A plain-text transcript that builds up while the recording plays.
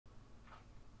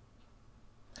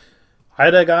Hi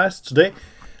there guys, today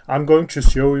I'm going to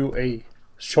show you a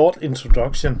short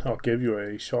introduction or give you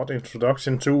a short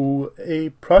introduction to a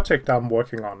project I'm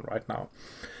working on right now.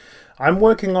 I'm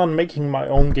working on making my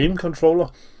own game controller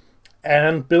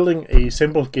and building a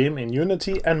simple game in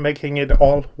Unity and making it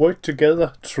all work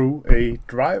together through a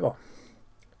driver.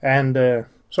 And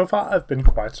so far I've been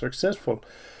quite successful.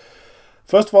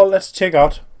 First of all, let's check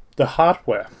out the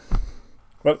hardware.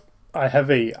 Well, I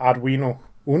have a Arduino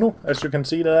Uno, as you can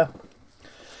see there.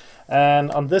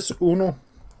 And on this Uno,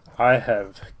 I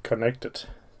have connected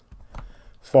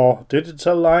 4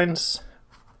 digital lines,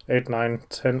 8, 9,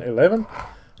 10, 11.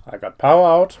 I got power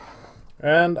out,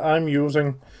 and I'm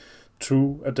using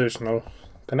 2 additional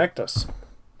connectors.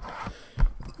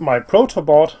 My proto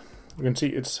board, you can see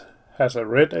it has a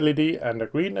red LED and a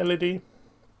green LED,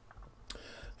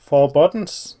 4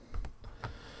 buttons,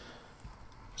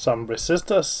 some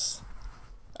resistors,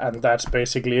 and that's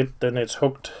basically it. Then it's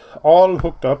all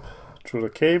hooked up through the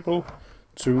cable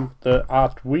to the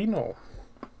Arduino.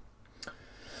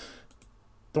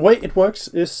 The way it works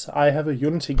is I have a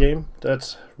Unity game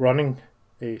that's running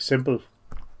a simple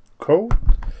code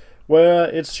where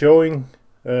it's showing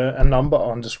a number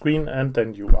on the screen, and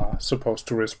then you are supposed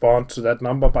to respond to that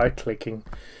number by clicking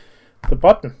the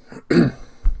button.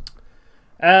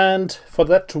 And for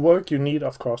that to work, you need,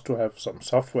 of course, to have some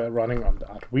software running on the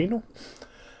Arduino.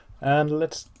 And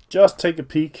let's just take a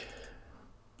peek.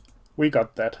 We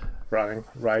got that running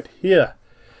right here.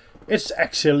 It's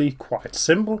actually quite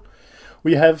simple.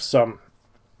 We have something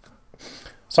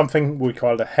we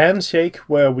call the handshake,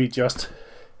 where we just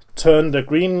turn the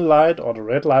green light or the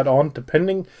red light on,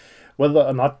 depending whether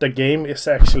or not the game is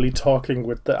actually talking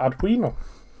with the Arduino.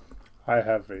 I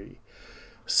have a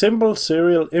simple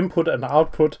serial input and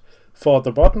output for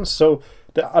the buttons, so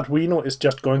the Arduino is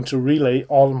just going to relay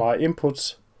all my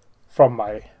inputs from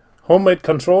my homemade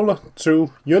controller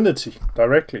to Unity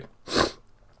directly,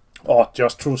 or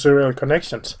just through serial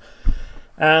connections.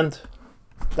 And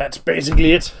that's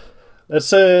basically it.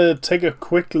 Let's take a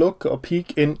quick look or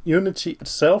peek in Unity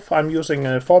itself. I'm using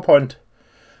a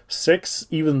 4.6,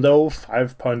 even though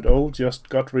 5.0 just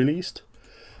got released.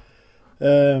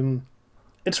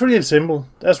 It's really simple.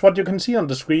 That's what you can see on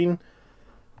the screen.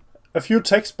 A few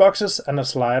text boxes and a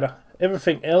slider.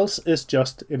 Everything else is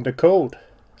just in the code.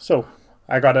 So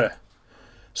I got a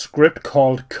script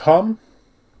called com.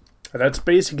 That's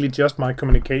basically just my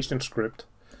communication script.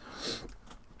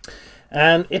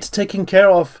 And it's taking care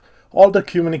of all the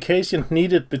communication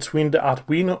needed between the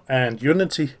Arduino and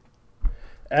Unity,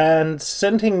 and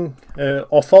sending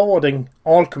or forwarding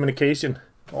all communication,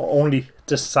 or only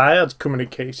desired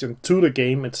communication, to the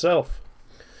game itself.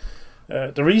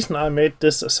 The reason I made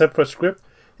this a separate script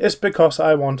is because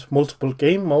I want multiple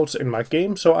game modes in my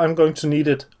game, so I'm going to need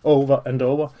it over and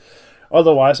over.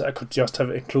 Otherwise, I could just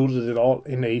have included it all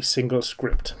in a single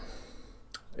script.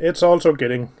 It's also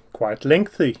getting quite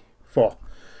lengthy for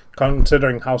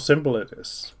considering how simple it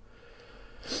is.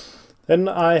 Then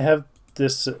I have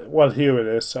this, well, here it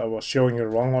is. I was showing you the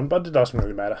wrong one, but it doesn't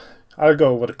really matter. I'll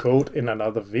go over the code in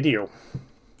another video.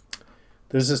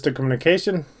 This is the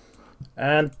communication,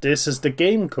 and this is the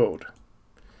game code.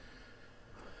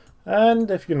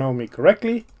 And if you know me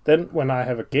correctly, then when I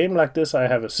have a game like this, I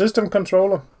have a system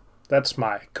controller. That's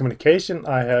my communication.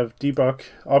 I have debug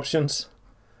options.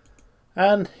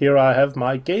 And here I have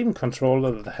my game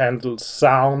controller that handles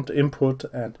sound input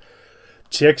and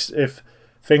checks if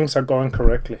things are going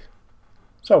correctly.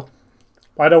 So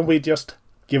why don't we just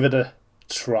give it a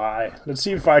try? Let's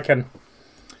see if I can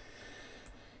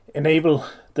enable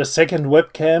the second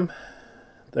webcam.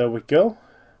 There we go.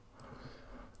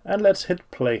 And let's hit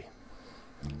play.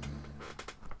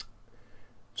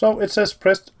 So it says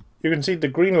pressed. You can see the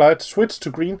green light switch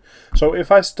to green. So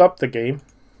if I stop the game,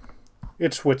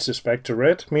 it switches back to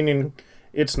red, meaning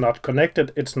it's not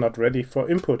connected, it's not ready for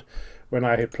input. When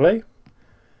I hit play,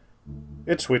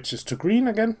 it switches to green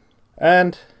again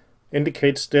and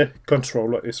indicates the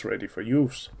controller is ready for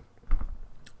use.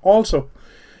 Also,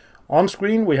 on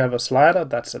screen we have a slider,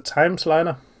 that's a time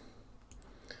slider.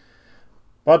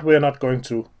 But we're not going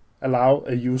to allow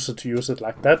a user to use it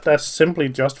like that. That's simply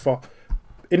just for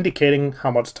indicating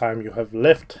how much time you have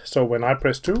left. So when I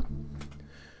press 2,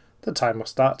 the timer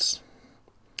starts.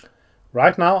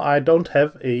 Right now I don't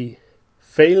have a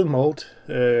fail mode,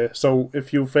 so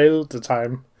if you fail the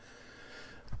time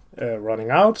running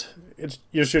out,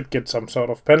 you should get some sort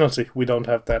of penalty. We don't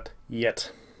have that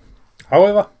yet.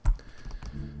 However,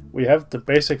 we have the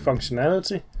basic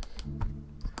functionality,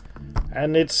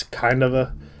 and it's kind of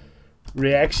a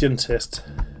reaction test,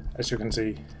 as you can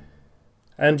see.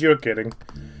 And you're getting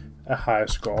a high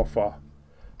score for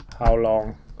how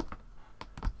long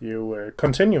you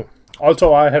continue.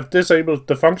 Also, I have disabled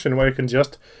the function where you can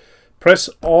just press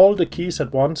all the keys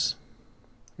at once.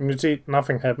 You see,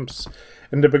 nothing happens.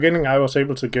 In the beginning, I was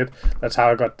able to get, that's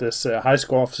how I got this high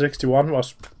score of 61,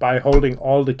 was by holding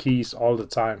all the keys all the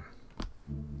time.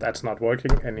 That's not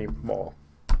working anymore.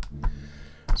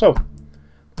 So,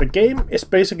 the game is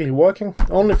basically working.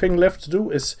 The only thing left to do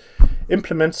is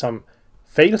implement some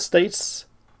fail states,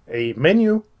 a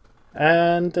menu,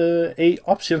 and a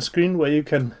option screen where you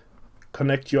can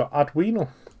connect your Arduino.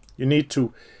 You need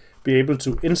to be able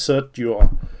to insert your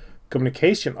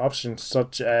communication options,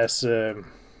 such as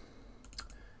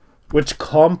which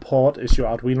COM port is your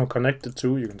Arduino connected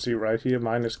to. You can see right here,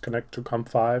 mine is connected to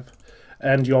COM5,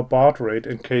 and your baud rate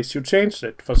in case you changed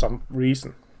it for some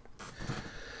reason.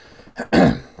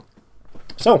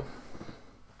 So,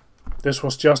 this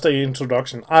was just an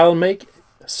introduction. I'll make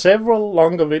several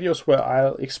longer videos where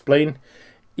I'll explain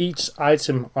each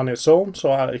item on its own. So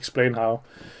I'll explain how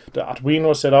the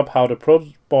Arduino is set up, how the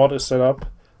prototype board is set up,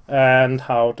 and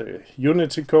how the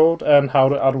Unity code and how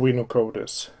the Arduino code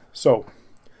is. So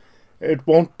it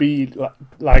won't be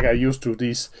like I used to,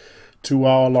 these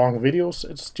 2-hour long videos.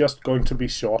 It's just going to be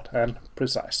short and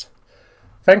precise.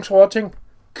 Thanks for watching.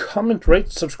 Comment,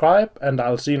 rate, subscribe, and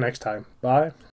I'll see you next time. Bye.